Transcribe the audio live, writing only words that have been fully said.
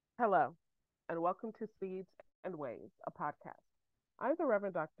Hello, and welcome to Seeds and Ways, a podcast. I'm the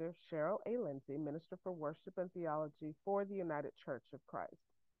Reverend Dr. Cheryl A. Lindsay, Minister for Worship and Theology for the United Church of Christ.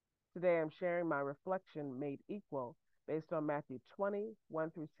 Today I'm sharing my reflection made equal based on Matthew 20, 1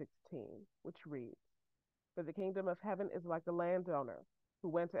 through 16, which reads, For the kingdom of heaven is like a landowner who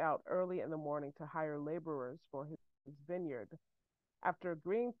went out early in the morning to hire laborers for his vineyard. After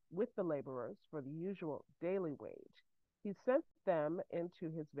agreeing with the laborers for the usual daily wage, he sent them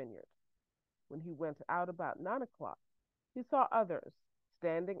into his vineyard. When he went out about 9 o'clock, he saw others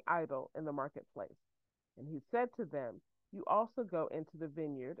standing idle in the marketplace. And he said to them, You also go into the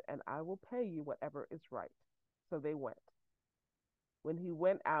vineyard, and I will pay you whatever is right. So they went. When he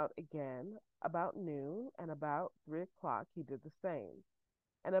went out again about noon, and about 3 o'clock, he did the same.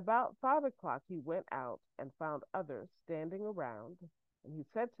 And about 5 o'clock, he went out and found others standing around. And he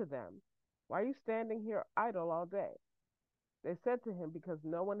said to them, Why are you standing here idle all day? They said to him, Because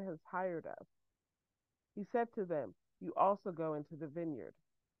no one has hired us. He said to them, You also go into the vineyard.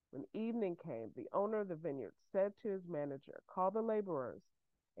 When evening came, the owner of the vineyard said to his manager, Call the laborers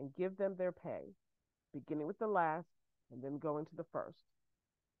and give them their pay, beginning with the last and then going to the first.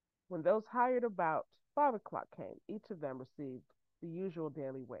 When those hired about 5 o'clock came, each of them received the usual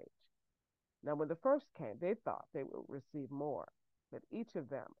daily wage. Now, when the first came, they thought they would receive more, but each of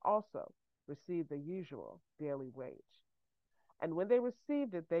them also received the usual daily wage. And when they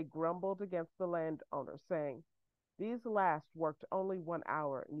received it, they grumbled against the landowner, saying, These last worked only 1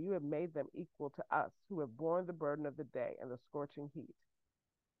 hour, and you have made them equal to us, who have borne the burden of the day and the scorching heat.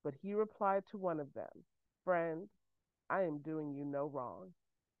 But he replied to one of them, Friend, I am doing you no wrong.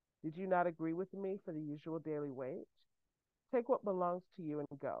 Did you not agree with me for the usual daily wage? Take what belongs to you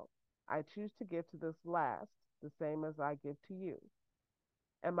and go. I choose to give to this last the same as I give to you.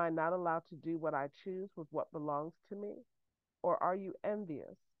 Am I not allowed to do what I choose with what belongs to me? Or are you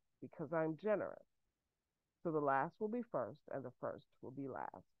envious because I'm generous? So the last will be first, and the first will be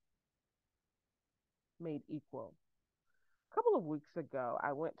last. Made equal. A couple of weeks ago,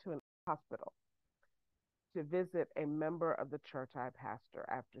 I went to a hospital to visit a member of the church I pastor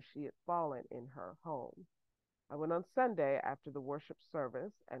after she had fallen in her home. I went on Sunday after the worship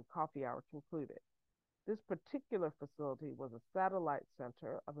service and coffee hour concluded. This particular facility was a satellite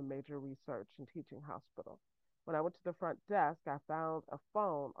center of a major research and teaching hospital. When I went to the front desk, I found a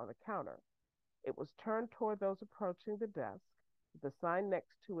phone on the counter. It was turned toward those approaching the desk, with a sign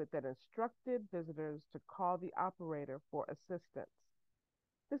next to it that instructed visitors to call the operator for assistance.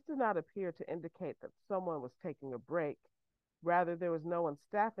 This did not appear to indicate that someone was taking a break. Rather, there was no one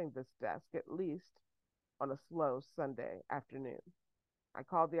staffing this desk, at least on a slow Sunday afternoon. I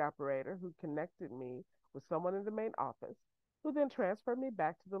called the operator, who connected me with someone in the main office, who then transferred me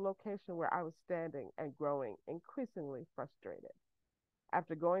back to the location where I was standing and growing increasingly frustrated.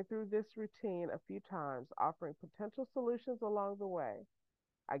 After going through this routine a few times, offering potential solutions along the way,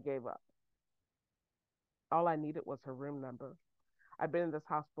 I gave up. All I needed was her room number. I'd been in this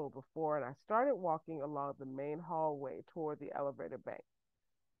hospital before, and I started walking along the main hallway toward the elevator bank.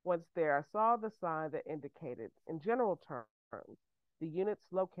 Once there, I saw the sign that indicated, in general terms, the units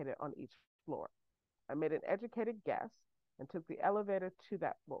located on each floor. I made an educated guess and took the elevator to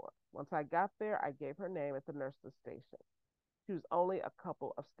that floor. Once I got there, I gave her name at the nurse's station. She was only a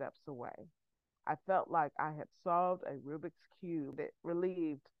couple of steps away. I felt like I had solved a Rubik's Cube,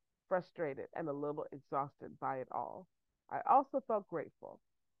 relieved, frustrated, and a little exhausted by it all. I also felt grateful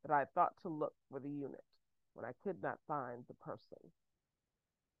that I had thought to look for the unit when I could not find the person.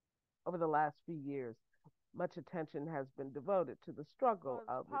 Over the last few years, much attention has been devoted to the struggle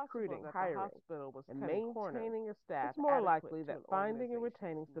of recruiting, hiring, and maintaining a staff. It's more likely that finding and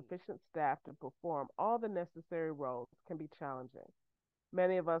retaining sufficient staff to perform all the necessary roles can be challenging.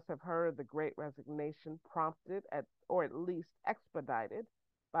 Many of us have heard of the great resignation prompted or at least expedited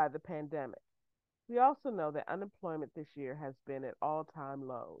by the pandemic. We also know that unemployment this year has been at all-time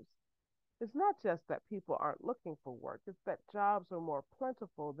lows. It's not just that people aren't looking for work, it's that jobs are more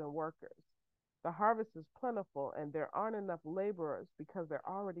plentiful than workers. The harvest is plentiful and there aren't enough laborers because they're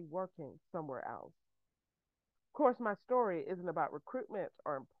already working somewhere else. Of course, my story isn't about recruitment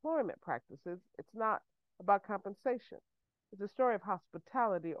or employment practices. It's not about compensation. It's a story of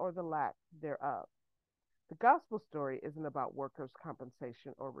hospitality or the lack thereof. The gospel story isn't about workers'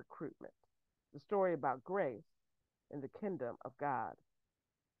 compensation or recruitment. It's a story about grace in the kingdom of God.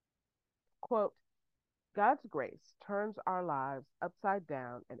 Quote, God's grace turns our lives upside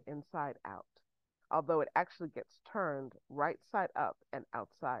down and inside out, although it actually gets turned right side up and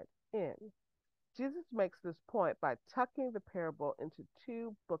outside in. Jesus makes this point by tucking the parable into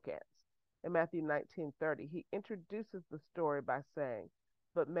two bookends. In Matthew 19:30, he introduces the story by saying,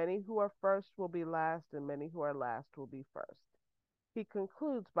 but many who are first will be last, and many who are last will be first. He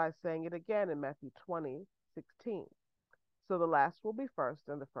concludes by saying it again in Matthew 20:16. So the last will be first,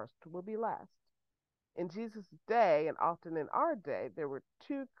 and the first will be last. In Jesus' day, and often in our day, there were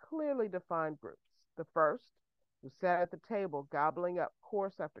two clearly defined groups. The first, who sat at the table gobbling up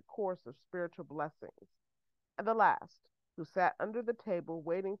course after course of spiritual blessings, and the last, who sat under the table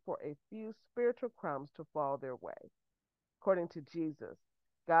waiting for a few spiritual crumbs to fall their way. According to Jesus,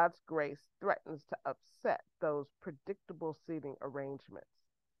 God's grace threatens to upset those predictable seating arrangements.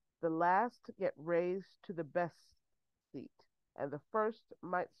 The last get raised to the best seat, and the first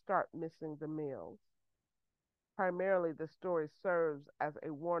might start missing the meals. Primarily, the story serves as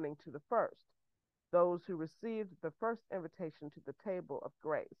a warning to the first, those who received the first invitation to the table of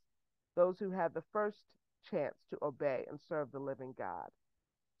grace, those who had the first chance to obey and serve the living God.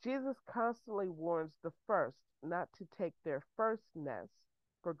 Jesus constantly warns the first not to take their firstness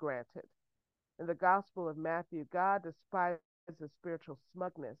for granted. In the Gospel of Matthew, God despises spiritual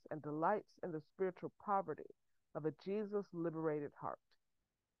smugness and delights in the spiritual poverty of a Jesus liberated heart.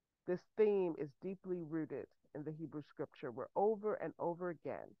 This theme is deeply rooted in the Hebrew scripture, where over and over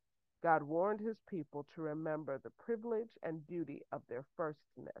again, God warned his people to remember the privilege and beauty of their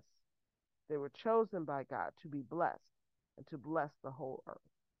firstness. They were chosen by God to be blessed and to bless the whole earth.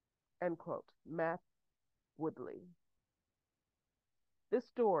 End quote. Matt Woodley. This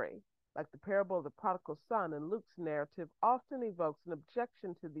story, like the parable of the prodigal son in Luke's narrative, often evokes an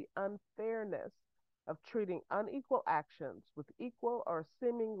objection to the unfairness of treating unequal actions with equal or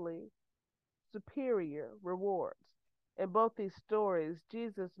seemingly superior rewards. In both these stories,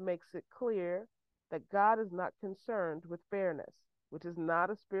 Jesus makes it clear that God is not concerned with fairness, which is not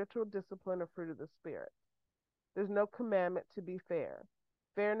a spiritual discipline or fruit of the Spirit. There's no commandment to be fair.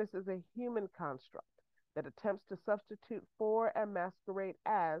 Fairness is a human construct that attempts to substitute for and masquerade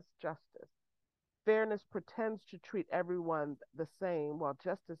as justice. Fairness pretends to treat everyone the same, while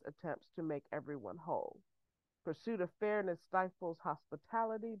justice attempts to make everyone whole. Pursuit of fairness stifles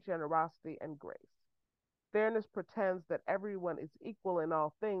hospitality, generosity, and grace. Fairness pretends that everyone is equal in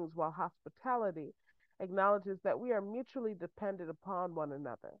all things, while hospitality acknowledges that we are mutually dependent upon one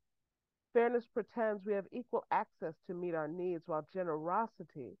another. Fairness pretends we have equal access to meet our needs, while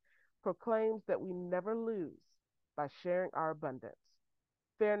generosity proclaims that we never lose by sharing our abundance.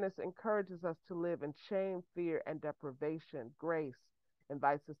 Fairness encourages us to live in shame, fear, and deprivation. Grace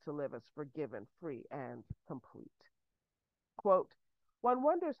invites us to live as forgiven, free, and complete. Quote, one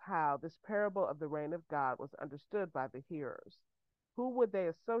wonders how this parable of the reign of God was understood by the hearers. Who would they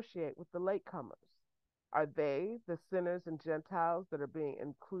associate with the latecomers? Are they the sinners and Gentiles that are being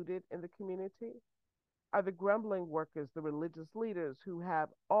included in the community? Are the grumbling workers the religious leaders who have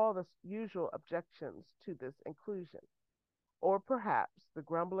all the usual objections to this inclusion? Or perhaps the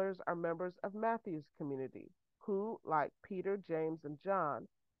grumblers are members of Matthew's community who, like Peter, James, and John,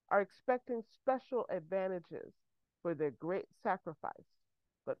 are expecting special advantages for their great sacrifice,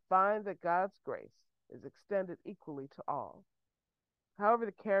 but find that God's grace is extended equally to all. However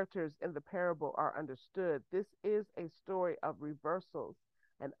the characters in the parable are understood, this is a story of reversals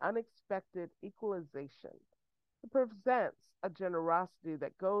and unexpected equalization. It presents a generosity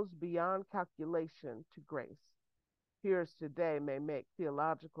that goes beyond calculation to grace. Hearers today may make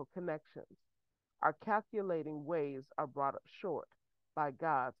theological connections. Our calculating ways are brought up short by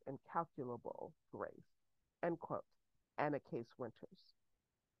God's incalculable grace. End quote. Anna Case Winters.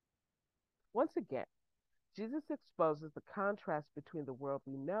 Once again, Jesus exposes the contrast between the world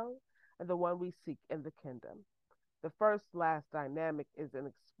we know and the one we seek in the kingdom. The first-last dynamic is an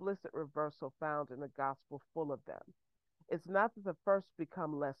explicit reversal found in a gospel full of them. It's not that the first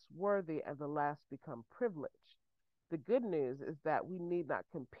become less worthy and the last become privileged. The good news is that we need not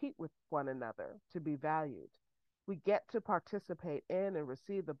compete with one another to be valued. We get to participate in and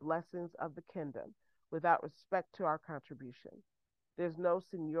receive the blessings of the kingdom without respect to our contribution. There's no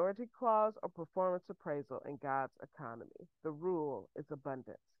seniority clause or performance appraisal in God's economy. The rule is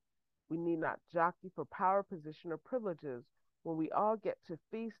abundance. We need not jockey for power, position, or privileges when we all get to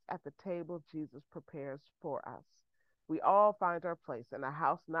feast at the table Jesus prepares for us. We all find our place in a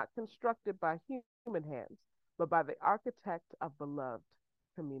house not constructed by human hands, but by the architect of beloved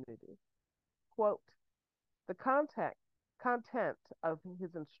community. Quote, the content of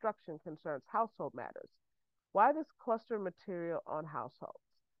his instruction concerns household matters. Why this cluster material on households?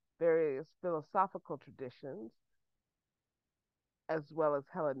 Various philosophical traditions, as well as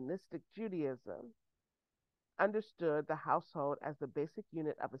Hellenistic Judaism, understood the household as the basic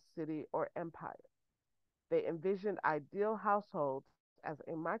unit of a city or empire. They envisioned ideal households as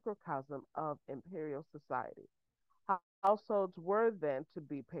a microcosm of imperial society. Households were then to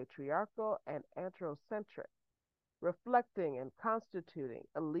be patriarchal and androcentric, reflecting and constituting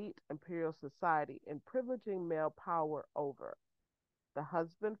elite imperial society and privileging male power over. The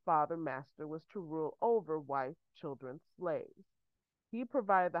husband, father, master was to rule over wife, children, slaves. He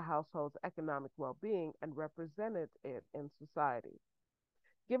provided the household's economic well being and represented it in society.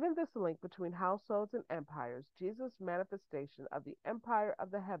 Given this link between households and empires, Jesus' manifestation of the empire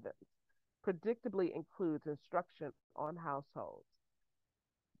of the heavens predictably includes instruction on households.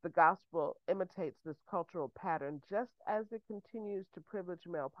 The gospel imitates this cultural pattern just as it continues to privilege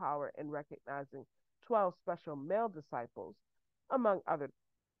male power in recognizing 12 special male disciples, among other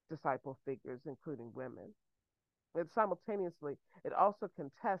disciple figures, including women. And simultaneously, it also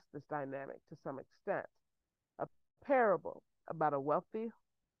contests this dynamic to some extent. A parable about a wealthy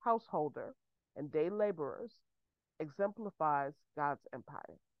householder and day laborers exemplifies God's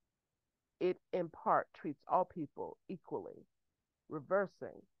empire. It, in part, treats all people equally,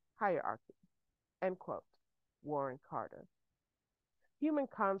 reversing hierarchy. End quote. Warren Carter. Human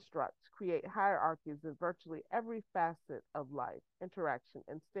constructs create hierarchies in virtually every facet of life, interaction,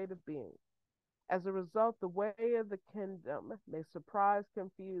 and state of being. As a result, the way of the kingdom may surprise,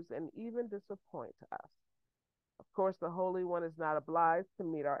 confuse, and even disappoint us. Of course, the Holy One is not obliged to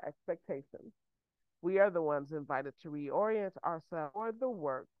meet our expectations. We are the ones invited to reorient ourselves for the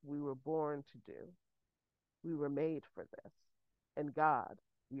work we were born to do. We were made for this. In God,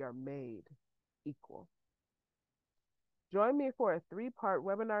 we are made equal. Join me for a 3-part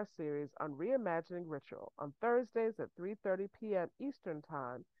webinar series on reimagining ritual on Thursdays at 3:30 p.m. Eastern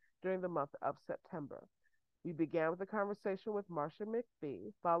Time during the month of September. We began with a conversation with Marcia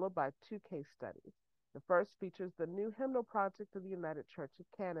McPhee, followed by 2 case studies. The first features the new hymnal project of the United Church of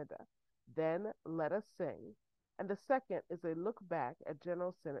Canada, Then Let Us Sing, and the second is a look back at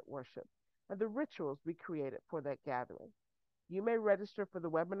General Synod worship and the rituals we created for that gathering. You may register for the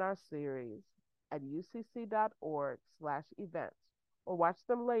webinar series at ucc.org/events or watch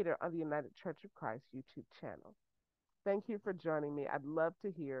them later on the United Church of Christ YouTube channel. Thank you for joining me. I'd love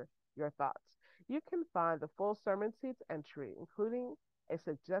to hear your thoughts. You can find the full sermon seeds entry, including a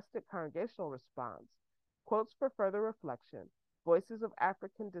suggested congregational response, quotes for further reflection, voices of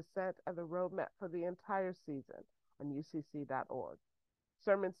African descent, and the roadmap for the entire season on ucc.org.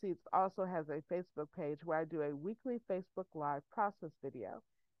 Sermon Seeds also has a Facebook page where I do a weekly Facebook Live process video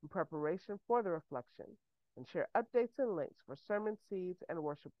in preparation for the reflection and share updates and links for Sermon Seeds and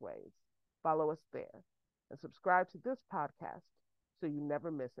Worship Waves. Follow us there and subscribe to this podcast so you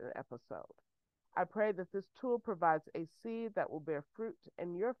never miss an episode. I pray that this tool provides a seed that will bear fruit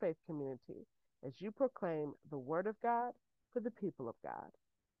in your faith community as you proclaim the Word of God for the people of God.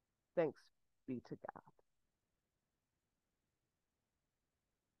 Thanks be to God.